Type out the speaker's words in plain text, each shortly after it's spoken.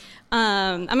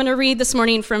I'm going to read this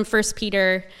morning from 1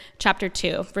 Peter chapter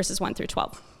 2, verses 1 through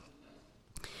 12.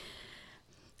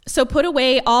 So put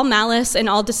away all malice and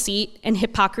all deceit and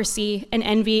hypocrisy and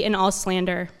envy and all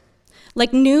slander.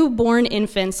 Like newborn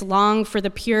infants, long for the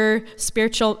pure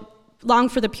spiritual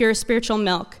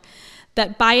milk,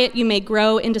 that by it you may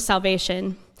grow into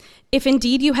salvation. If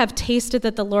indeed you have tasted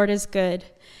that the Lord is good,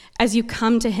 as you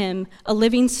come to him, a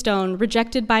living stone,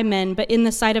 rejected by men, but in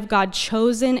the sight of God,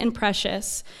 chosen and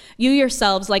precious, you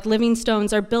yourselves, like living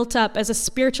stones, are built up as a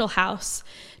spiritual house,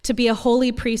 to be a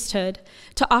holy priesthood,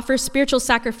 to offer spiritual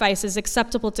sacrifices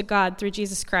acceptable to God through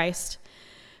Jesus Christ.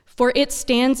 For it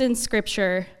stands in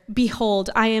Scripture, behold,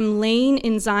 I am laying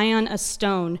in Zion a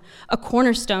stone, a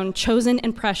cornerstone, chosen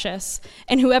and precious,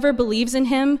 and whoever believes in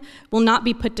him will not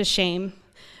be put to shame.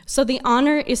 So the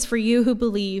honor is for you who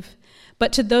believe,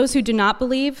 but to those who do not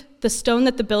believe, the stone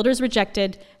that the builders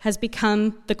rejected has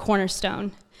become the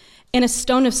cornerstone, and a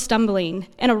stone of stumbling,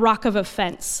 and a rock of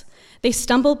offense. They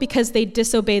stumble because they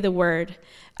disobey the word,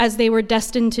 as they were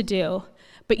destined to do.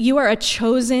 But you are a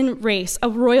chosen race, a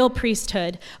royal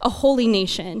priesthood, a holy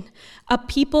nation, a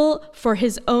people for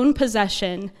his own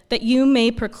possession, that you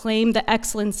may proclaim the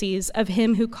excellencies of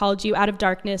him who called you out of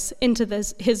darkness into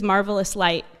his marvelous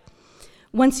light.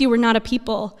 Once you were not a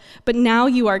people, but now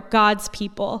you are God's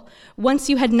people. Once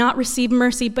you had not received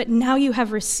mercy, but now you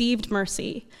have received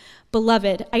mercy.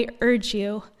 Beloved, I urge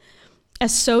you,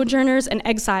 as sojourners and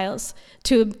exiles,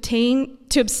 to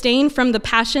abstain from the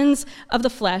passions of the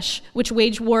flesh, which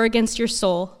wage war against your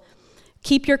soul.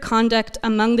 Keep your conduct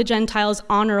among the Gentiles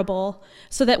honorable,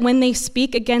 so that when they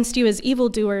speak against you as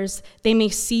evildoers, they may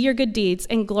see your good deeds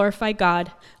and glorify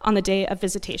God on the day of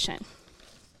visitation.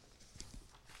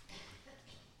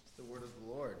 The word of the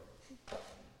Lord.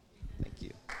 Thank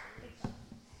you.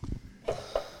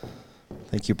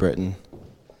 Thank you, Britton.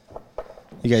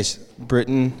 You guys,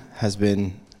 Britton has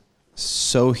been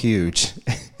so huge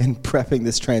in prepping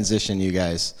this transition, you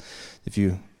guys. If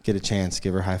you get a chance,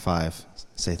 give her a high five.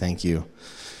 Say thank you.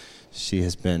 She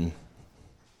has been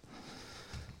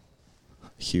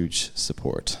huge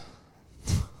support.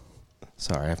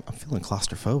 Sorry, I'm feeling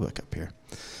claustrophobic up here.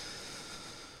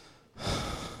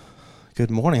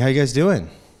 Good morning. How you guys doing?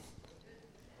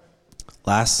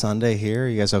 Last Sunday here.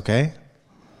 You guys okay?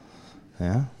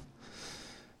 Yeah?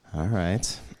 All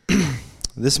right.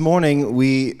 This morning,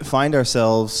 we find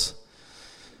ourselves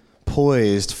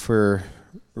poised for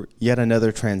yet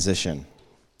another transition.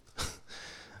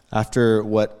 After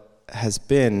what has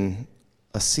been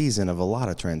a season of a lot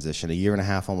of transition, a year and a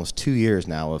half, almost 2 years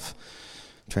now of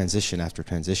transition after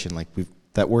transition, like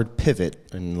that word pivot,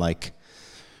 and like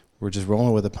we're just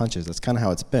rolling with the punches. That's kind of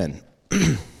how it's been.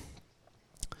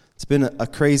 It's been a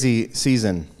crazy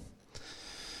season.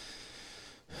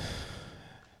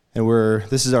 And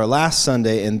this is our last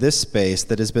Sunday in this space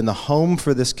that has been the home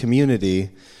for this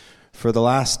community for the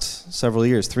last several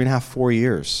years, 3.5, 4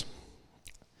 years.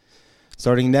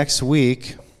 Starting next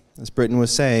week, as Britton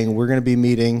was saying, we're going to be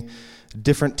meeting a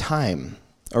different time.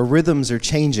 Our rhythms are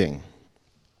changing.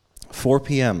 4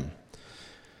 p.m.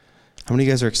 How many of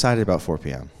you guys are excited about 4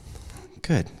 p.m.?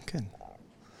 Good.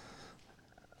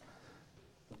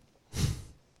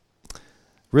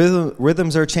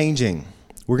 Rhythms are changing.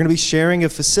 We're going to be sharing a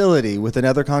facility with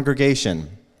another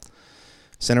congregation,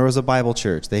 Santa Rosa Bible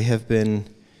Church. They have been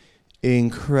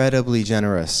incredibly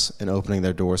generous in opening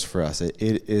their doors for us. It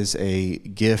is a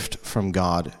gift from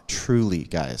God, truly,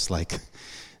 guys. Like,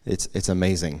 it's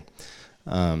amazing.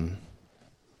 To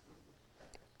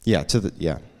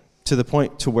the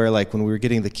point to where, like, when we were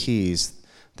getting the keys,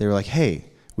 they were like, "Hey,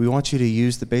 we want you to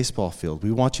use the baseball field.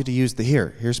 We want you to use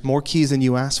here's more keys than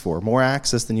you asked for, more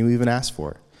access than you even asked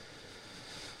for."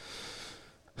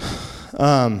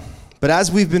 But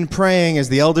as we've been praying, as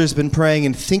the elders have been praying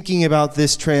and thinking about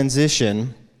this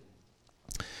transition,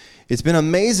 it's been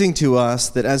amazing to us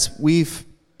that as we've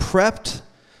prepped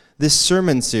this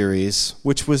sermon series,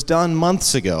 which was done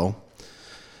months ago,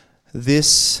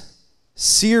 this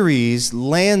series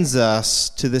lands us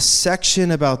to the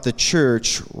section about the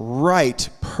church right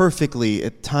perfectly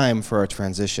at time for our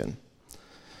transition.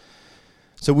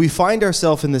 So we find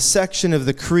ourselves in the section of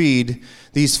the Creed,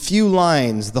 these few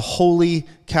lines, the Holy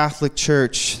Catholic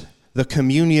Church, the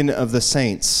communion of the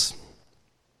saints.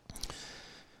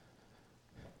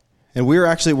 And we're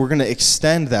going to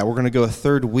extend that. We're going to go a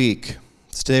third week.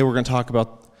 Today we're going to talk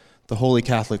about the Holy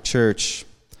Catholic Church.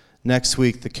 Next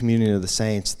week, the communion of the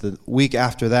saints. The week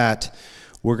after that,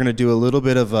 we're going to do a little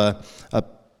bit of a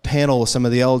panel with some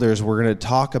of the elders. We're going to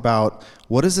talk about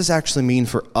what does this actually mean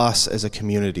for us as a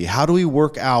community? How do we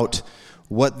work out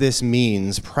what this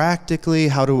means practically?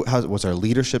 What's our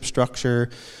leadership structure?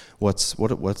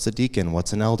 what's a deacon?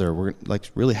 What's an elder? We're like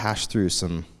really hash through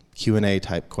some Q&A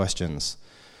type questions.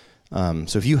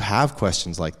 So if you have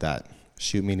questions like that,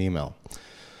 shoot me an email.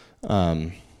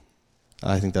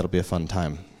 I think that'll be a fun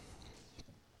time.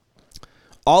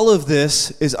 All of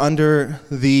this is under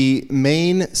the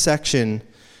main section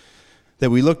that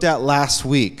we looked at last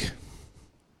week.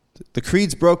 The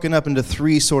creed's broken up into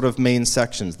three sort of main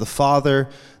sections: the Father,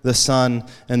 the Son,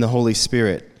 and the Holy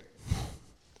Spirit.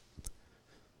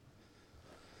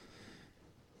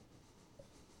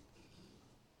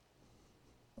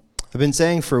 I've been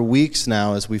saying for weeks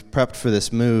now, as we've prepped for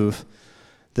this move,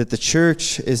 that the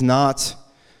church is not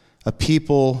a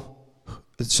people,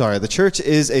 the church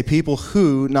is a people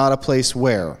who, not a place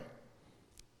where.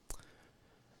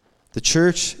 The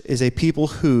church is a people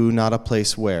who, not a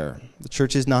place where. The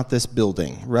church is not this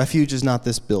building. Refuge is not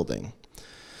this building.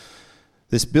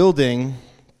 This building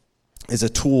is a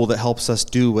tool that helps us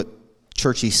do what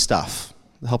churchy stuff.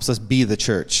 It helps us be the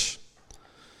church.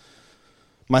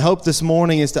 My hope this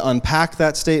morning is to unpack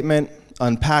that statement,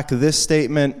 unpack this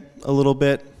statement a little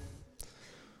bit,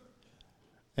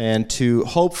 and to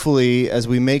hopefully, as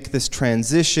we make this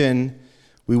transition,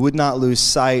 we would not lose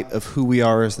sight of who we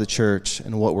are as the church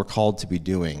and what we're called to be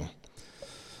doing.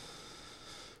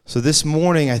 So this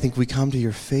morning, I think we come to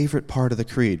your favorite part of the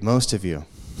creed, most of you,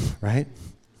 right?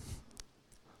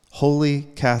 Holy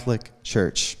Catholic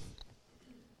Church.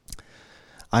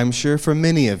 I'm sure for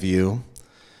many of you,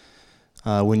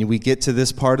 when we get to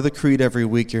this part of the creed every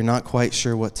week, you're not quite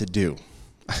sure what to do.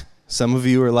 Some of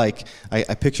you are like,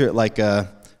 I picture it like kind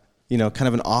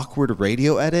of an awkward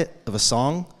radio edit of a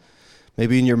song.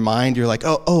 Maybe in your mind you're like,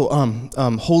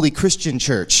 Holy Christian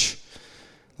Church,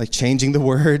 like changing the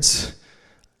words.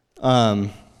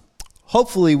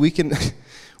 Hopefully we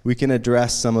can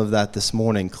address some of that this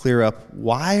morning, clear up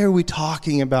why are we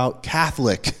talking about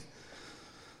Catholic?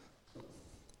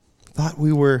 Thought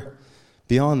we were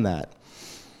beyond that.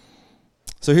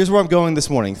 So here's where I'm going this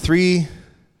morning. 3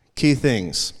 key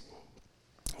things.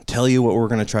 I'll tell you what we're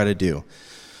going to try to do.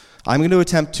 I'm going to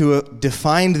attempt to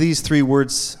define these 3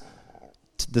 words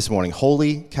this morning.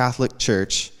 Holy Catholic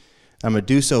Church. I'm going to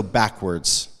do so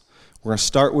backwards. We're going to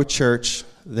start with church,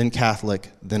 then Catholic,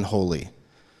 then holy.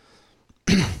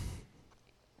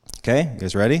 Okay, you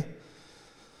guys ready?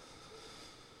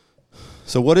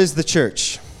 So what is the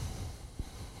church?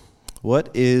 What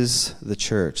is the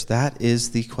church? That is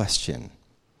the question.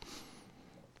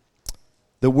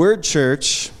 The word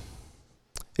church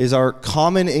is our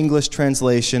common English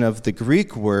translation of the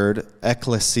Greek word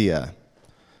ekklesia.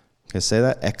 Can I say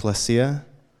that? Ekklesia?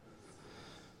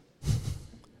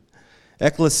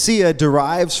 Ekklesia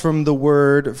derives from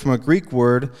a Greek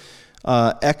word,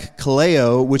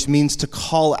 ekkaleo, which means to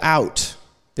call out.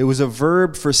 It was a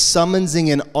verb for summoning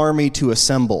an army to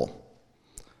assemble.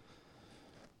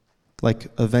 Like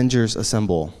Avengers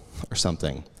Assemble or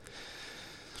something.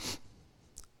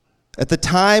 At the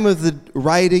time of the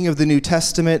writing of the New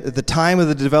Testament, at the time of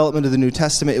the development of the New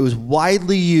Testament, it was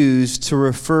widely used to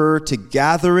refer to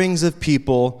gatherings of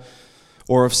people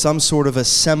or of some sort of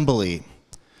assembly.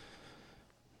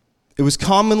 It was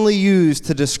commonly used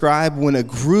to describe when a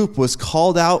group was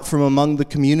called out from among the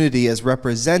community as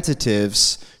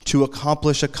representatives to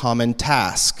accomplish a common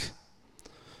task.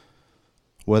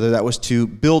 Whether that was to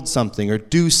build something or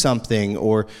do something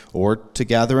or to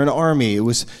gather an army. It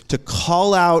was to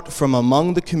call out from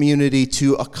among the community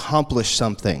to accomplish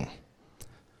something.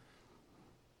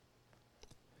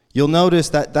 You'll notice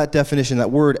that definition,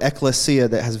 that word ekklesia,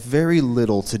 that has very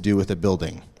little to do with a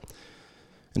building.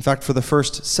 In fact, for the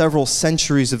first several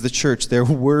centuries of the church, there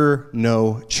were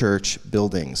no church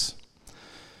buildings.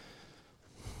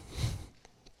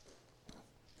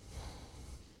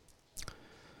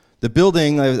 The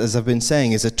building, as I've been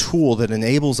saying, is a tool that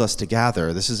enables us to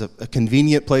gather. This is a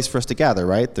convenient place for us to gather,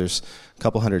 right? There's a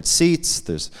couple hundred seats,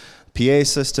 there's a PA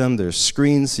system, there's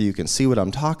screens so you can see what I'm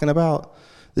talking about.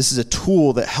 This is a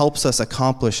tool that helps us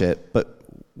accomplish it, but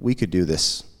we could do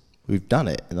this. We've done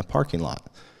it in the parking lot,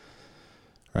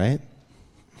 right?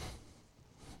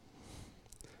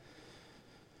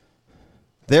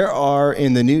 There are,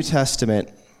 in the New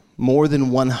Testament, more than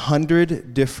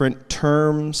 100 different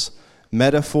terms,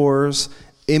 metaphors,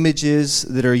 images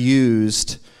that are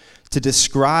used to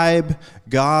describe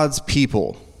God's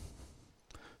people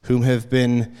whom have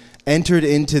been entered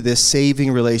into this saving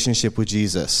relationship with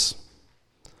Jesus.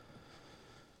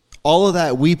 All of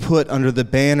that we put under the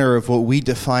banner of what we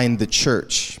define the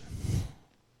church.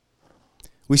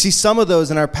 We see some of those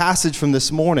in our passage from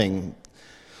this morning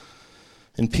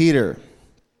in Peter.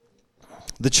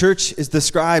 The church is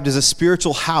described as a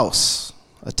spiritual house,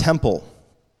 a temple.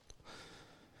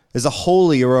 as a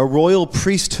holy or a royal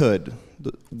priesthood,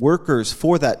 the workers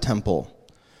for that temple,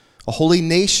 a holy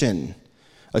nation,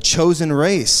 a chosen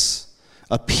race,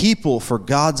 a people for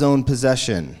God's own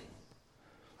possession.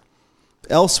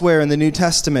 Elsewhere in the New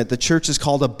Testament, the church is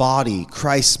called a body,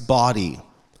 Christ's body,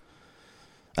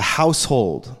 a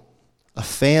household, a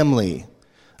family,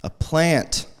 a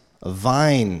plant, a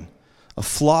vine, a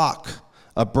flock,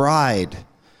 a bride.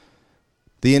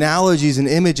 The analogies and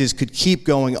images could keep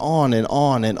going on and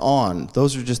on and on.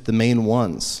 Those are just the main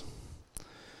ones.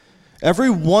 Every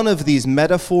one of these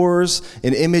metaphors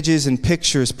and images and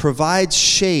pictures provides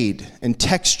shade and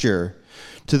texture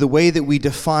to the way that we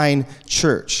define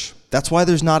church. That's why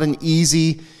there's not an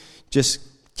easy, just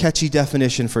catchy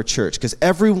definition for church, because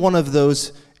every one of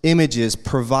those images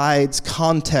provides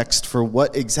context for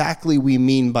what exactly we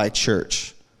mean by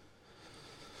church.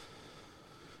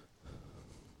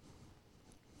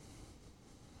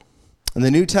 In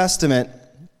the New Testament,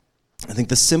 I think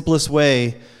the simplest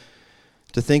way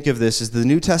to think of this is the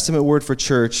New Testament word for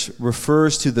church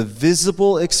refers to the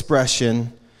visible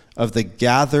expression of the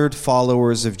gathered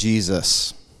followers of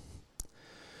Jesus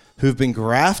who've been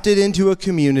grafted into a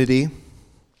community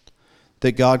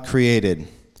that God created,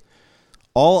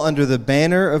 all under the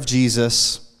banner of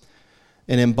Jesus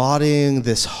and embodying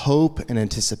this hope and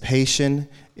anticipation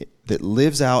that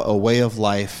lives out a way of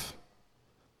life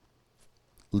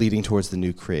leading towards the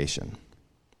new creation.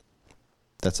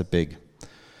 That's a big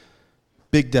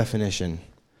definition.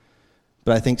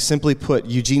 But I think simply put,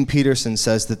 Eugene Peterson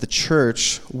says that the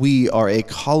church, we are a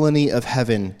colony of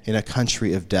heaven in a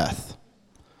country of death.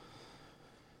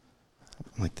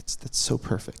 I'm like, that's so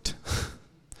perfect.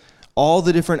 All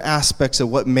the different aspects of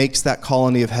what makes that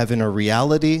colony of heaven a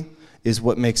reality is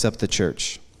what makes up the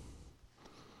church.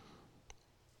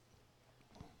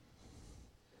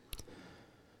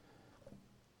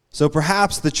 So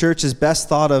perhaps the church is best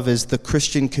thought of as the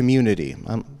Christian community.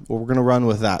 We're going to run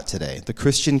with that today, the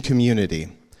Christian community.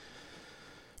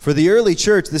 For the early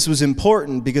church, this was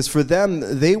important because for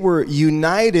them, they were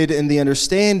united in the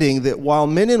understanding that while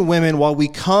men and women, while we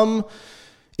come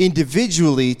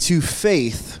individually to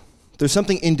faith, there's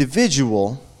something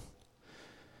individual.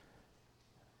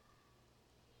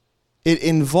 It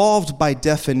involved, by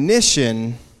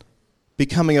definition,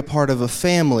 becoming a part of a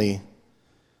family.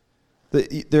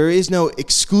 There is no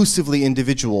exclusively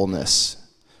individualness.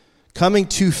 Coming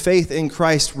to faith in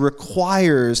Christ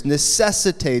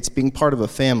necessitates being part of a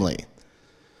family.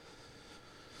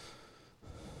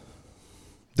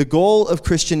 The goal of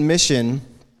Christian mission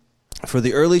for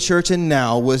the early church and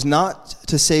now was not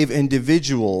to save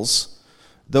individuals,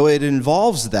 though it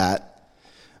involves that,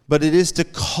 but it is to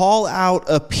call out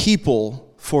a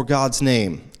people for God's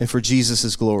name and for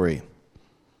Jesus' glory.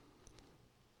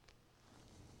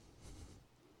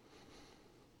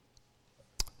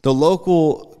 The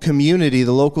local community,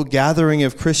 the local gathering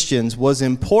of Christians was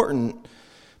important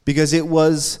because it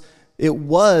was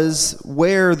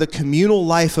where the communal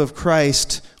life of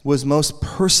Christ was most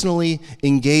personally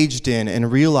engaged in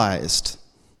and realized.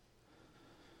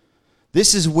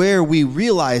 This is where we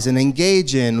realize and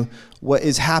engage in what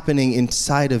is happening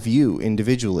inside of you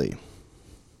individually.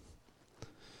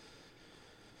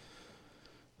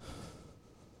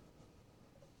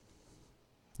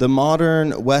 The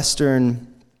modern Western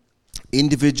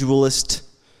individualist,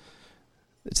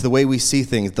 it's the way we see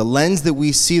things. The lens that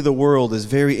we see the world is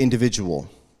very individual.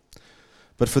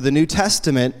 But for the New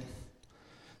Testament,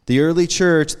 the early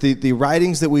church, the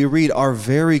writings that we read are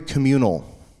very communal.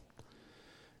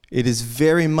 It is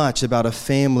very much about a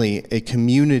family, a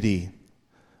community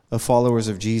of followers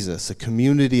of Jesus, a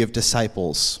community of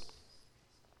disciples.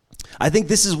 I think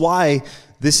this is why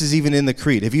this is even in the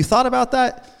creed. Have you thought about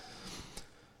that?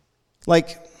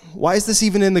 Like, why is this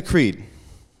even in the creed?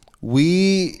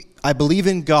 I believe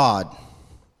in God.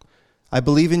 I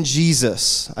believe in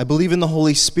Jesus. I believe in the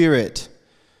Holy Spirit.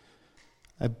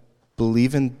 I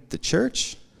believe in the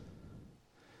church.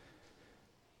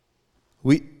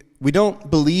 We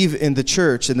don't believe in the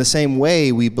church in the same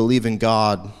way we believe in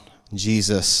God,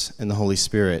 Jesus, and the Holy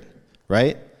Spirit,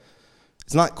 right?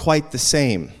 It's not quite the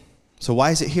same. So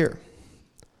why is it here?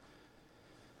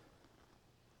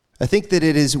 I think that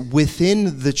it is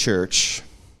within the church,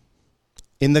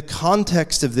 in the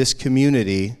context of this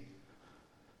community,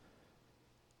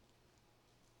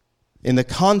 in the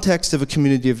context of a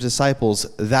community of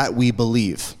disciples, that we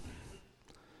believe.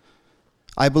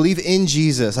 I believe in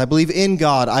Jesus. I believe in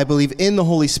God. I believe in the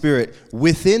Holy Spirit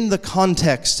within the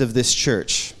context of this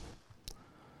church.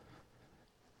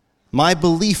 My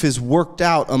belief is worked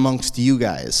out amongst you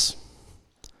guys.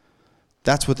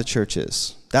 That's what the church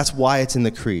is. That's why it's in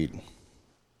the creed.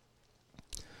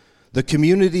 The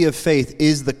community of faith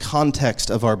is the context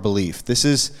of our belief. This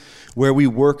is where we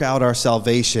work out our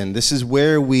salvation. This is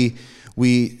where we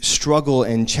struggle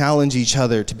and challenge each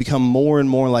other to become more and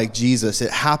more like Jesus.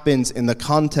 It happens in the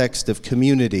context of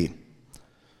community.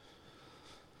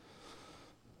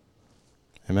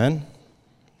 Amen?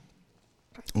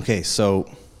 Okay,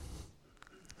 so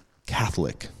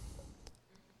Catholic.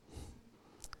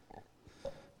 I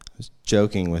was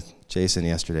joking with Jason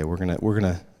yesterday. We're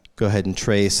gonna go ahead and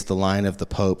trace the line of the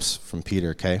popes from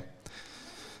Peter, okay?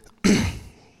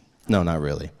 No, not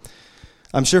really.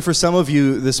 I'm sure for some of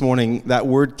you this morning, that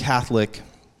word Catholic,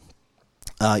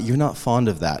 you're not fond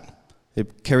of that.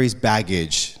 It carries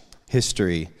baggage,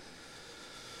 history.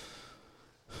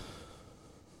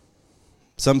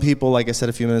 Some people, like I said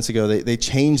a few minutes ago, they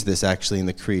changed this actually in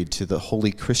the creed to the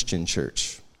Holy Christian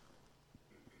Church.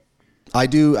 I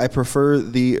prefer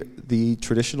the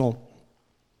traditional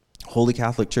Holy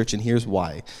Catholic Church, and here's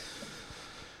why.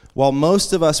 While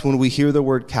most of us, when we hear the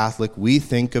word Catholic, we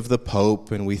think of the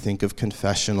Pope, and we think of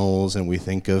confessionals, and we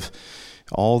think of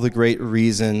all the great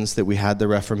reasons that we had the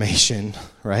Reformation,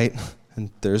 right?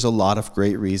 And there's a lot of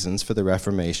great reasons for the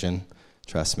Reformation,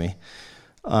 trust me.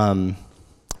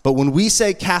 But when we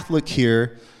say Catholic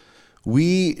here,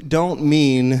 we don't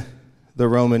mean the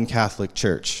Roman Catholic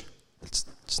Church.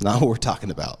 It's not what we're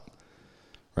talking about,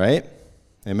 right?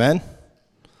 Amen?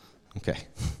 Okay.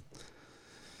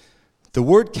 The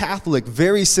word Catholic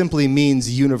very simply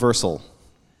means universal.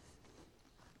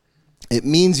 It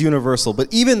means universal, but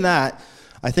even that,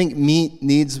 I think,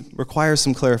 requires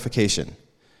some clarification,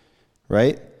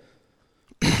 right?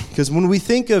 Because when we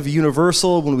think of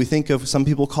universal, when we think of, some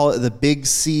people call it the Big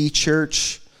C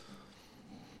Church,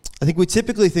 I think we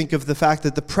typically think of the fact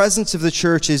that the presence of the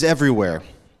church is everywhere.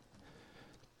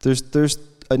 There's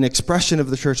an expression of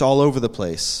the church all over the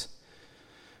place.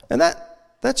 And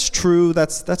that's true.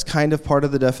 That's kind of part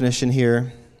of the definition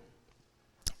here.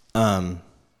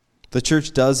 The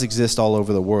church does exist all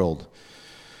over the world.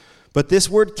 But this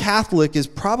word Catholic is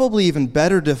probably even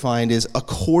better defined as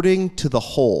according to the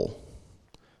whole.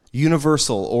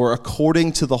 Universal, or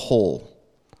according to the whole.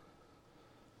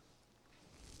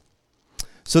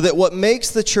 So that what makes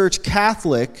the church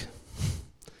Catholic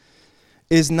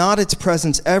is not its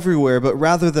presence everywhere, but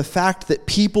rather the fact that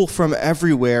people from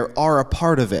everywhere are a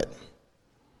part of it.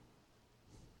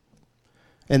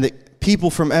 And that people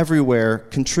from everywhere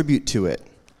contribute to it.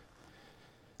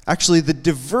 Actually, the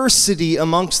diversity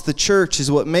amongst the church is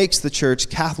what makes the church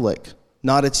Catholic,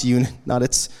 not its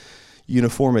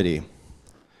uniformity.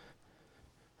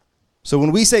 So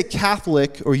when we say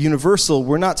Catholic or universal,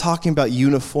 we're not talking about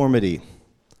uniformity.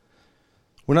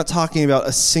 We're not talking about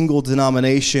a single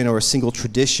denomination or a single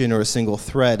tradition or a single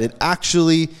thread. It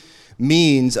actually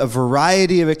means a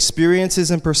variety of experiences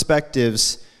and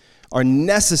perspectives are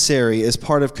necessary as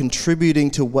part of contributing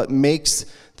to what makes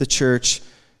the church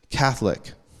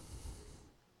Catholic.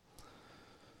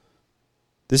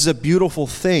 This is a beautiful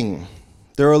thing.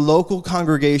 There are local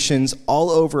congregations all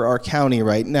over our county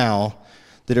right now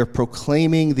that are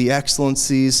proclaiming the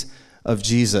excellencies of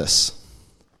Jesus,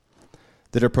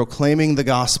 that are proclaiming the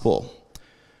gospel.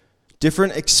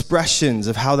 Different expressions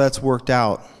of how that's worked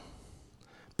out.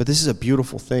 But this is a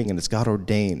beautiful thing, and it's God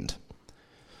ordained.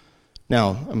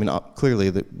 Now, clearly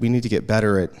that we need to get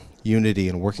better at unity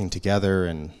and working together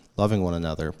and loving one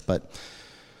another, but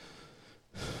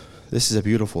this is a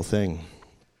beautiful thing.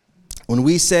 When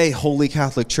we say Holy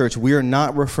Catholic Church, we are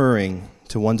not referring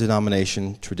to one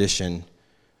denomination, tradition,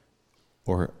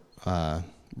 or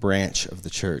branch of the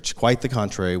church. Quite the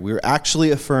contrary. We're actually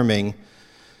affirming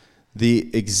the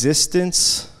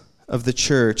existence of the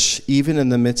church even in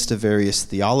the midst of various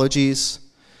theologies,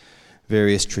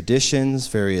 various traditions,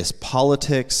 various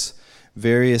politics,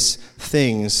 various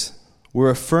things.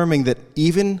 We're affirming that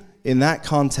even in that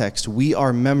context, we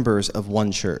are members of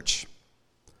one church.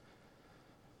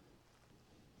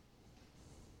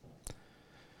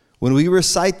 When we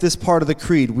recite this part of the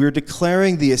creed, we're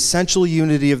declaring the essential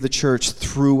unity of the church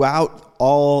throughout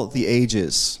all the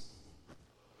ages.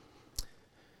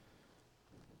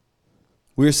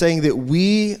 We're saying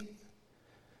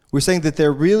that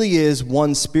there really is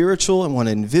one spiritual and one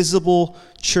invisible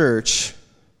church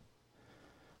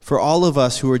for all of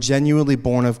us who are genuinely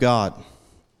born of God.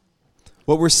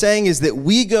 What we're saying is that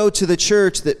we go to the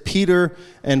church that Peter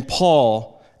and Paul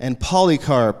and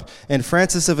Polycarp and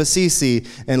Francis of Assisi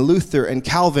and Luther and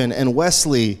Calvin and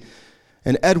Wesley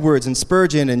and Edwards and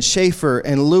Spurgeon and Schaeffer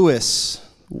and Lewis,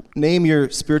 name your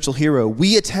spiritual hero.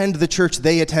 We attend the church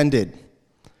they attended.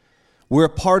 We're a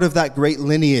part of that great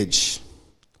lineage.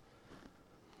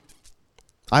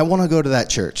 I want to go to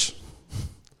that church.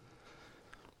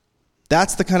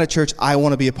 That's the kind of church I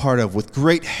want to be a part of, with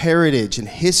great heritage and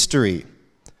history.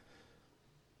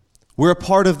 We're a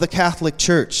part of the Catholic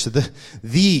Church,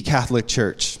 the Catholic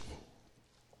Church.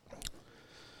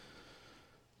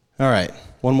 All right,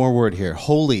 one more word here,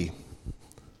 holy.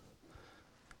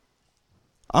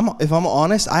 If I'm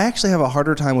honest, I actually have a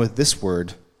harder time with this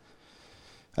word,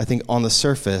 I think, on the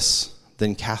surface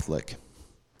than Catholic.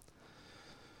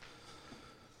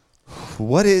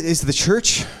 What is the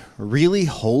church really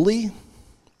holy?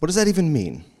 What does that even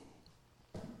mean?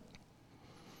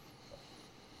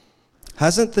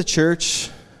 Hasn't the church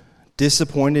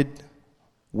disappointed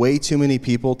way too many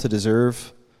people to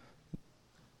deserve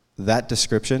that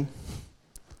description?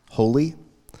 Holy?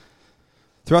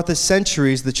 Throughout the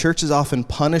centuries, the church has often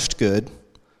punished good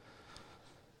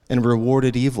and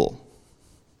rewarded evil.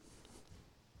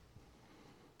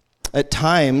 At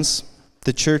times,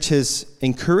 the church has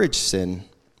encouraged sin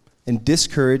and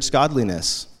discouraged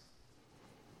godliness.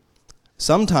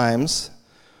 Sometimes,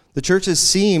 the church has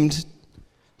seemed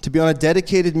to be on a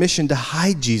dedicated mission to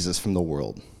hide Jesus from the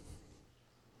world.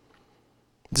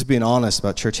 Just being honest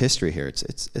about church history here,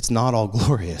 it's not all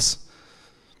glorious.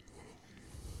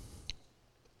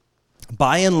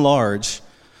 By and large,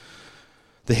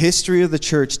 the history of the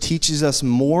church teaches us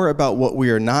more about what we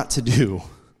are not to do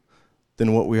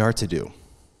than what we are to do.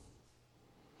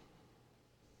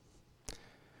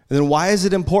 And then why is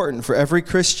it important for every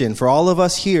Christian, for all of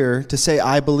us here, to say,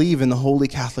 I believe in the Holy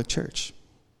Catholic Church?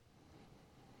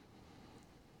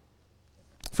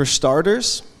 For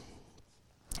starters,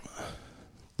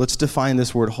 let's define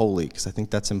this word holy, because I think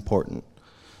that's important.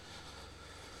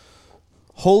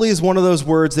 Holy is one of those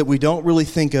words that we don't really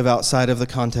think of outside of the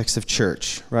context of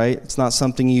church, right? It's not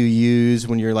something you use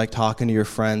when you're like talking to your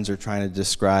friends or trying to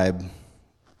describe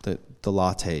the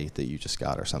latte that you just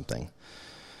got or something.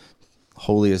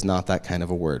 Holy is not that kind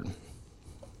of a word.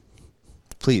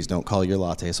 Please don't call your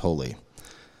lattes holy.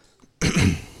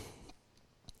 I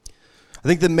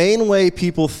think the main way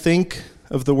people think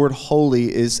of the word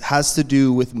holy has to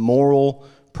do with moral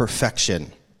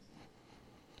perfection,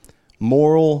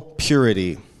 moral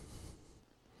purity,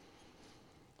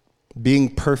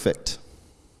 being perfect.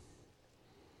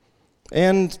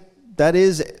 And that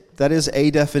is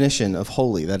a definition of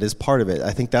holy. That is part of it.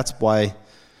 I think that's why,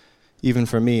 even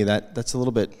for me, that's a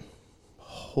little bit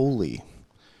holy.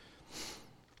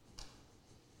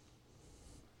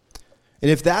 And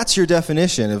if that's your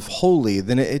definition of holy,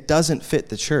 then it doesn't fit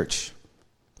the church.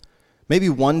 Maybe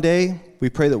one day, we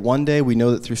pray that one day we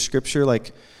know that through Scripture,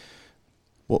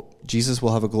 Jesus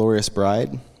will have a glorious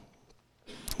bride.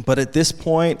 But at this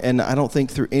point, and I don't think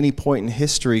through any point in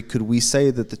history, could we say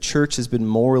that the church has been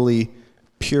morally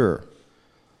pure.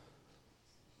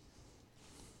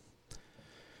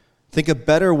 I think a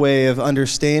better way of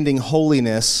understanding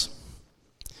holiness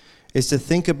is to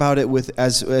think about it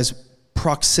as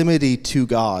proximity to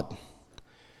God.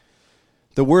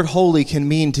 The word holy can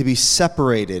mean to be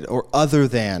separated or other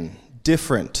than,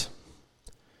 different.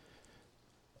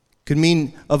 Could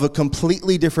mean of a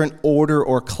completely different order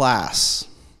or class.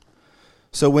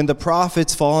 So when the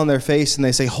prophets fall on their face and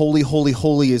they say, holy, holy,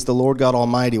 holy is the Lord God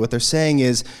Almighty, what they're saying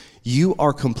is, you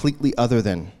are completely other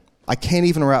than. I can't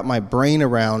even wrap my brain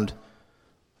around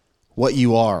what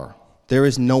you are. There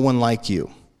is no one like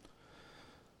you.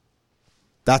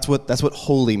 That's what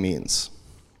holy means.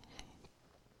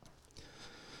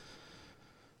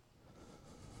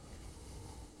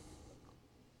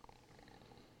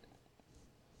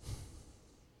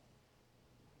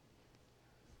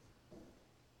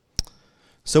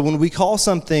 So when we call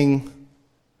something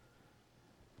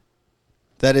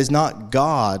that is not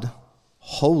God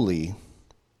holy,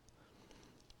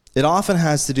 it often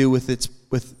has to do with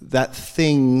that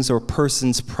thing's or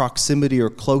person's proximity or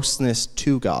closeness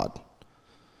to God.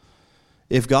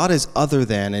 If God is other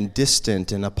than and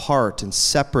distant and apart and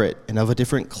separate and of a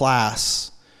different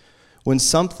class, when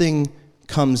something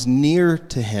comes near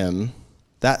to him,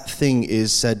 that thing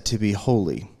is said to be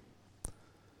holy.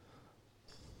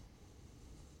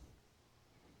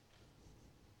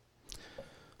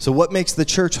 So what makes the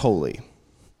church holy?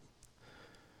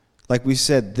 Like we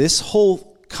said, this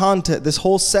whole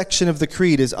section of the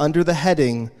creed is under the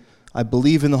heading, I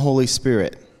believe in the Holy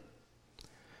Spirit.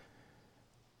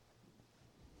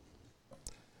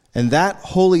 And that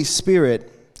Holy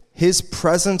Spirit, his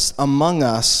presence among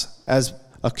us as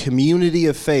a community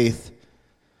of faith,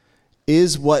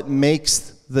 is what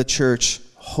makes the church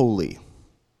holy.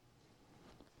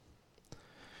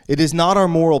 It is not our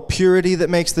moral purity that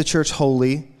makes the church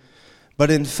holy, but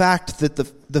in fact that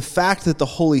the fact that the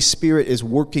Holy Spirit is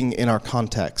working in our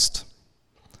context.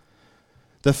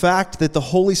 The fact that the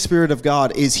Holy Spirit of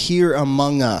God is here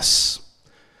among us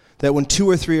that when 2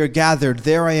 or 3 are gathered,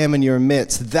 there I am in your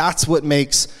midst. That's what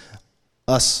makes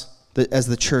us, as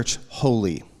the church,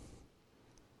 holy.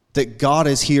 That God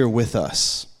is here with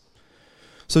us.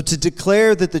 So to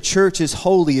declare that the church is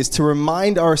holy is to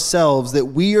remind ourselves that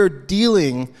we are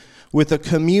dealing with a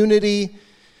community,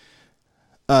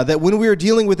 that when we are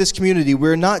dealing with this community,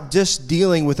 we're not just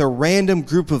dealing with a random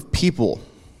group of people.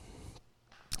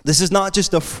 This is not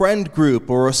just a friend group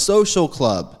or a social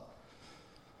club.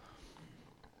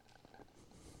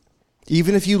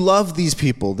 Even if you love these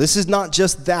people, this is not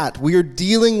just that. We are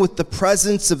dealing with the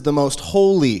presence of the most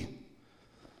holy.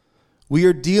 We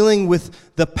are dealing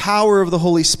with the power of the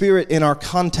Holy Spirit in our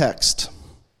context.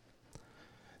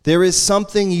 There is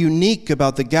something unique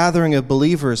about the gathering of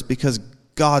believers because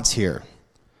God's here.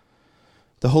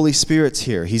 The Holy Spirit's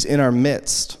here. He's in our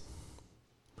midst.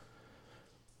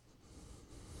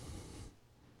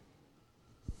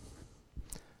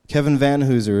 Kevin Van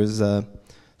Hooser is a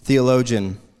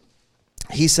theologian.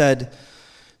 He said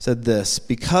this,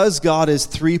 because God is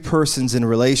 3 persons in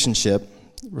relationship,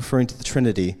 referring to the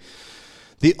Trinity,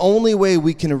 the only way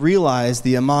we can realize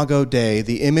the Imago Dei,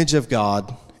 the image of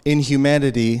God, in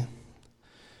humanity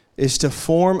is to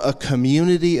form a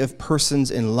community of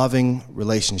persons in loving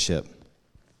relationship.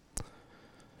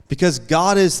 Because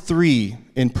God is 3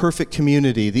 in perfect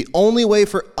community, the only way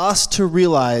for us to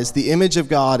realize the image of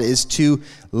God is to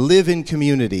live in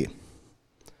community.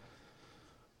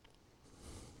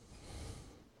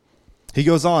 He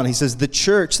goes on, he says, the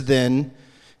church then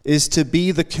is to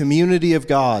be the community of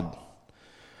God.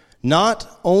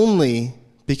 Not only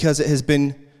because it has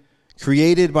been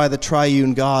created by the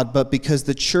triune God, but because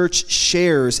the church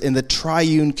shares in the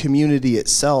triune community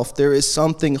itself. There is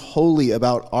something holy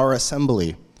about our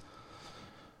assembly,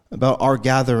 about our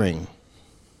gathering.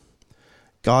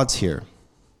 God's here.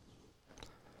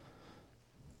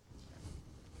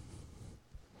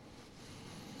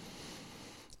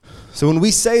 So when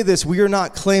we say this, we are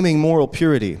not claiming moral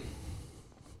purity.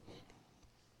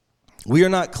 We are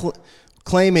not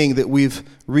claiming that we've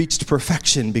reached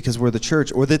perfection because we're the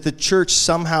church, or that the church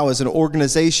somehow as an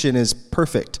organization is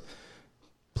perfect.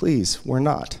 Please, we're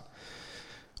not.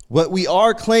 What we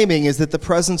are claiming is that the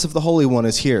presence of the Holy One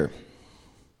is here.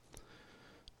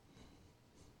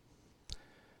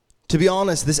 To be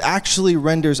honest, this actually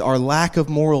renders our lack of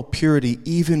moral purity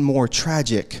even more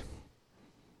tragic.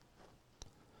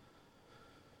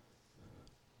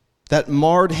 That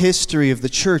marred history of the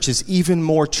church is even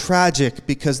more tragic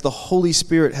because the Holy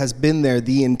Spirit has been there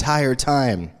the entire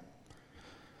time.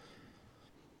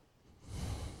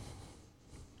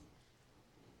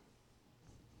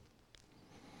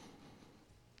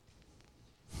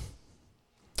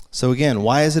 So again,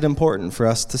 why is it important for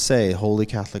us to say Holy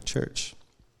Catholic Church?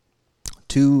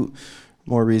 2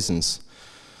 more reasons.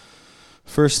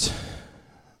 First,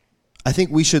 I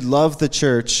think we should love the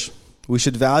church, we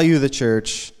should value the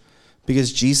church,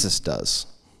 because Jesus does.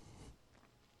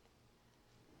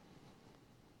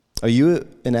 Are you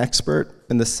an expert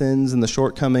in the sins and the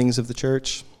shortcomings of the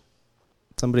church?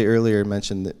 Somebody earlier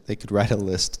mentioned that they could write a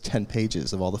list, 10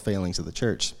 pages of all the failings of the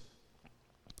church.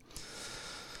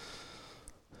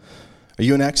 Are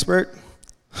you an expert?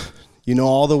 You know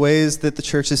all the ways that the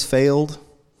church has failed?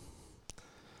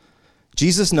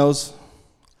 Jesus knows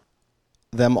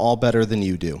them all better than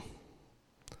you do.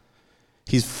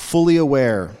 He's fully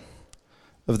aware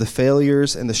of the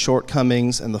failures and the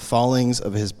shortcomings and the fallings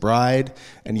of his bride,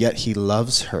 and yet he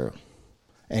loves her,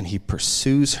 and he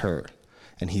pursues her,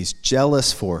 and he's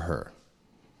jealous for her,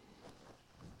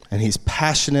 and he's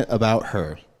passionate about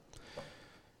her.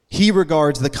 He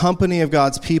regards the company of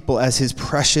God's people as his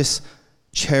precious,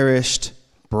 cherished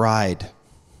bride.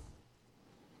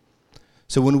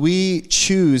 So when we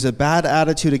choose a bad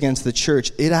attitude against the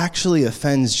church, it actually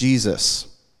offends Jesus.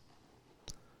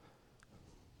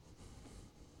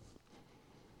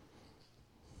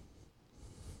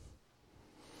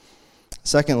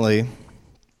 Secondly,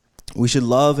 we should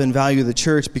love and value the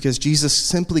church because Jesus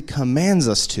simply commands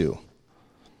us to.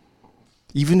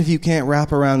 Even if you can't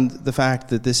wrap around the fact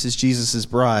that this is Jesus'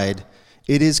 bride,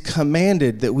 it is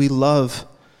commanded that we love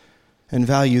and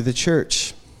value the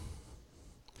church.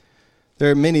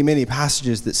 There are many, many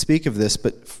passages that speak of this,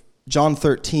 but John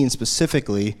 13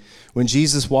 specifically, when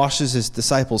Jesus washes his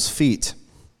disciples' feet,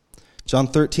 John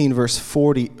 13, verse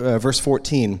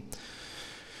 14,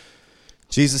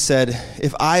 Jesus said,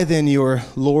 "If I then, your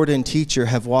Lord and teacher,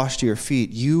 have washed your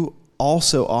feet, you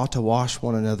also ought to wash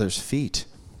one another's feet."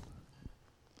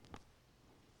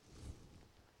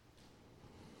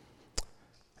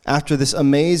 After this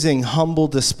amazing, humble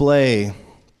display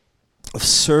of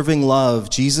serving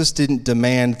love, Jesus didn't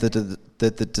demand that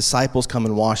the disciples come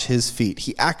and wash his feet.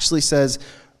 He actually says,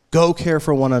 go care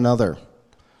for one another.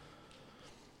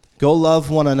 Go love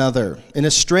one another. In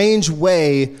a strange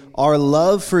way, our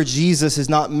love for Jesus is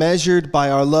not measured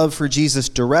by our love for Jesus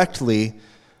directly,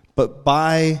 but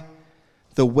by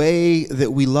the way that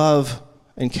we love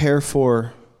and care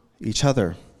for each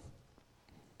other.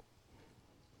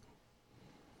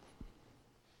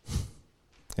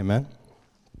 Amen?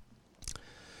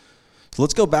 So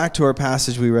let's go back to our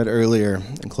passage we read earlier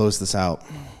and close this out.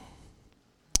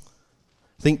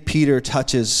 I think Peter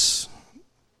touches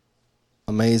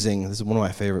amazing, this is one of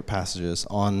my favorite passages,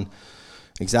 on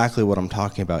exactly what I'm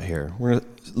talking about here. We're going to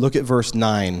look at verse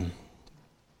 9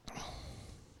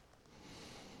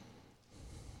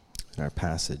 in our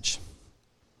passage.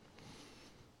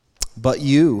 But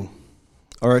you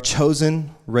are a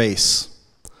chosen race,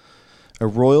 a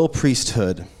royal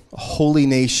priesthood, a holy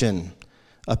nation,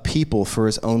 a people for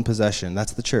his own possession.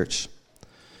 That's the church.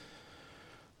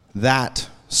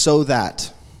 So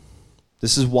that,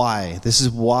 this is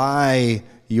why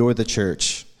you're the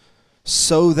church,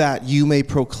 so that you may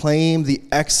proclaim the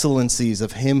excellencies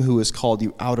of him who has called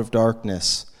you out of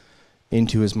darkness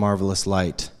into his marvelous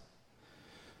light.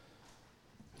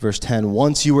 Verse 10,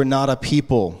 once you were not a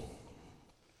people,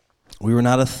 we were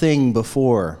not a thing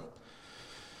before,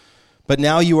 but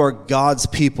now you are God's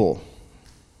people.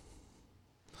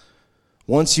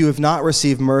 Once you have not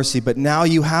received mercy, but now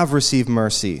you have received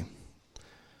mercy.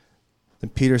 Then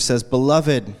Peter says,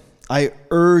 beloved, I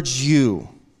urge you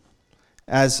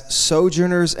as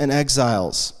sojourners and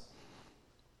exiles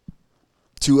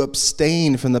to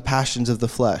abstain from the passions of the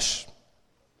flesh,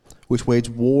 which wage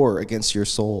war against your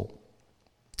soul.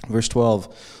 Verse 12,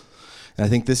 and I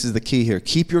think this is the key here.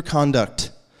 Keep your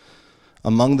conduct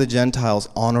among the Gentiles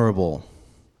honorable,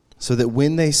 so that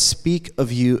when they speak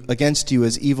of you against you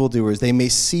as evildoers, they may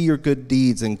see your good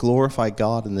deeds and glorify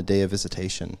God in the day of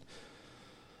visitation.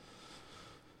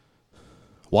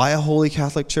 Why a holy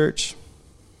Catholic Church?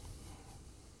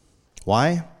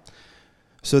 Why?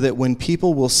 So that when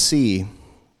people will see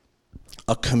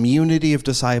a community of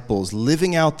disciples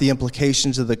living out the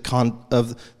implications of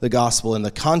the gospel in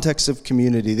the context of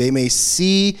community, they may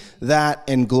see that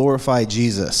and glorify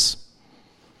Jesus.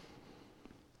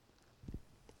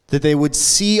 That they would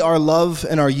see our love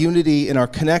and our unity and our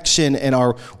connection and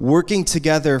our working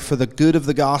together for the good of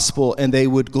the gospel, and they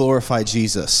would glorify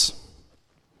Jesus.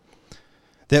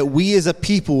 That we as a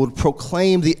people would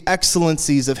proclaim the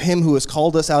excellencies of him who has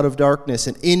called us out of darkness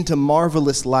and into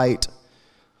marvelous light.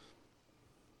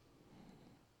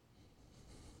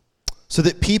 So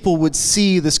that people would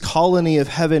see this colony of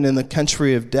heaven in the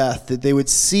country of death, that they would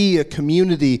see a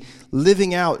community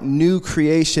living out new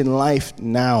creation life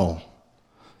now.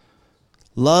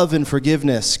 Love and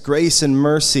forgiveness, grace and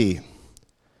mercy,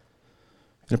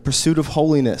 in a pursuit of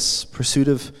holiness, pursuit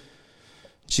of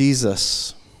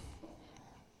Jesus.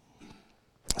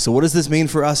 So what does this mean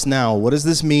for us now? What does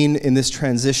this mean in this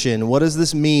transition? What does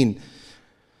this mean?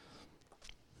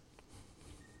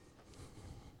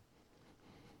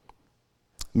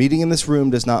 Meeting in this room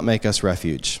does not make us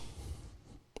Refuge.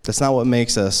 That's not what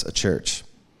makes us a church.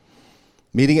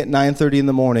 Meeting at 9:30 in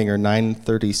the morning or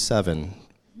 9:37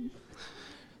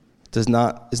 is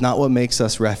not what makes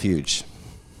us Refuge.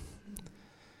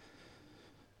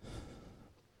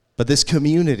 But this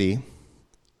community,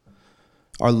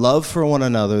 our love for one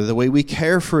another, the way we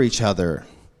care for each other,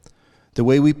 the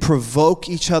way we provoke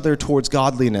each other towards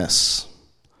godliness,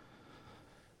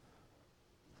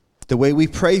 the way we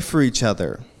pray for each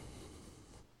other,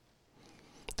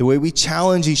 the way we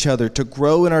challenge each other to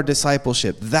grow in our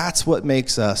discipleship, that's what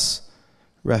makes us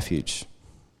Refuge.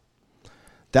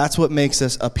 That's what makes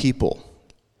us a people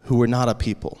who were not a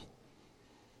people.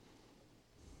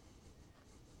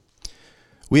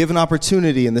 We have an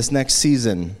opportunity in this next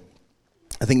season.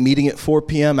 I think meeting at 4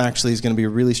 p.m. actually is going to be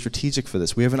really strategic for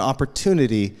this. We have an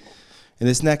opportunity in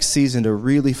this next season to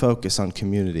really focus on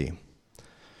community,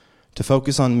 to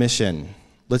focus on mission.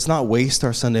 Let's not waste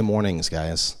our Sunday mornings,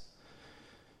 guys.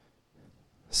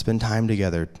 Spend time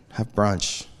together, have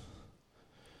brunch.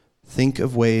 Think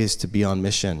of ways to be on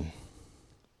mission.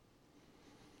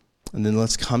 And then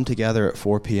let's come together at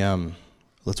 4 p.m.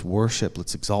 Let's worship.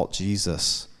 Let's exalt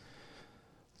Jesus.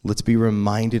 Let's be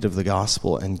reminded of the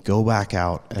gospel and go back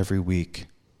out every week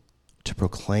to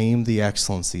proclaim the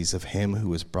excellencies of him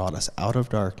who has brought us out of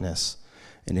darkness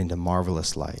and into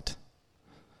marvelous light.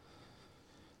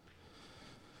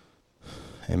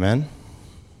 Amen?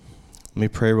 Let me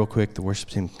pray real quick. The worship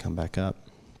team can come back up.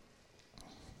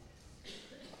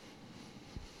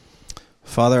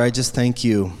 Father, I just thank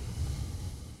you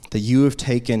that you have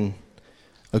taken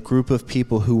a group of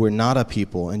people who were not a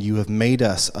people, and you have made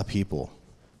us a people.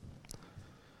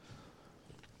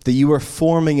 That you are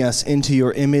forming us into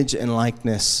your image and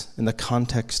likeness in the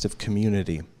context of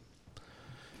community,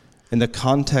 in the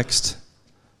context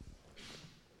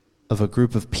of a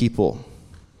group of people,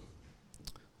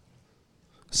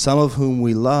 some of whom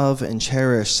we love and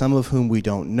cherish, some of whom we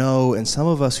don't know, and some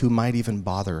of us who might even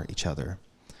bother each other.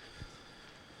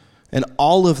 And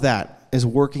all of that is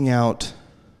working out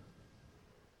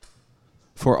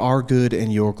for our good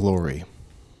and your glory.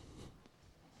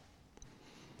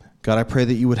 God, I pray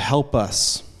that you would help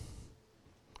us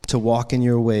to walk in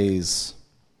your ways,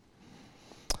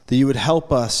 that you would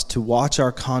help us to watch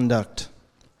our conduct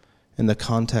in the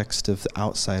context of the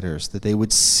outsiders, that they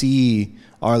would see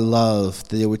our love,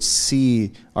 that they would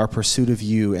see our pursuit of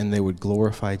you, and they would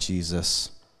glorify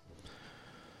Jesus.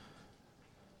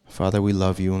 Father, we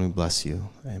love you and we bless you.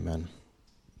 Amen.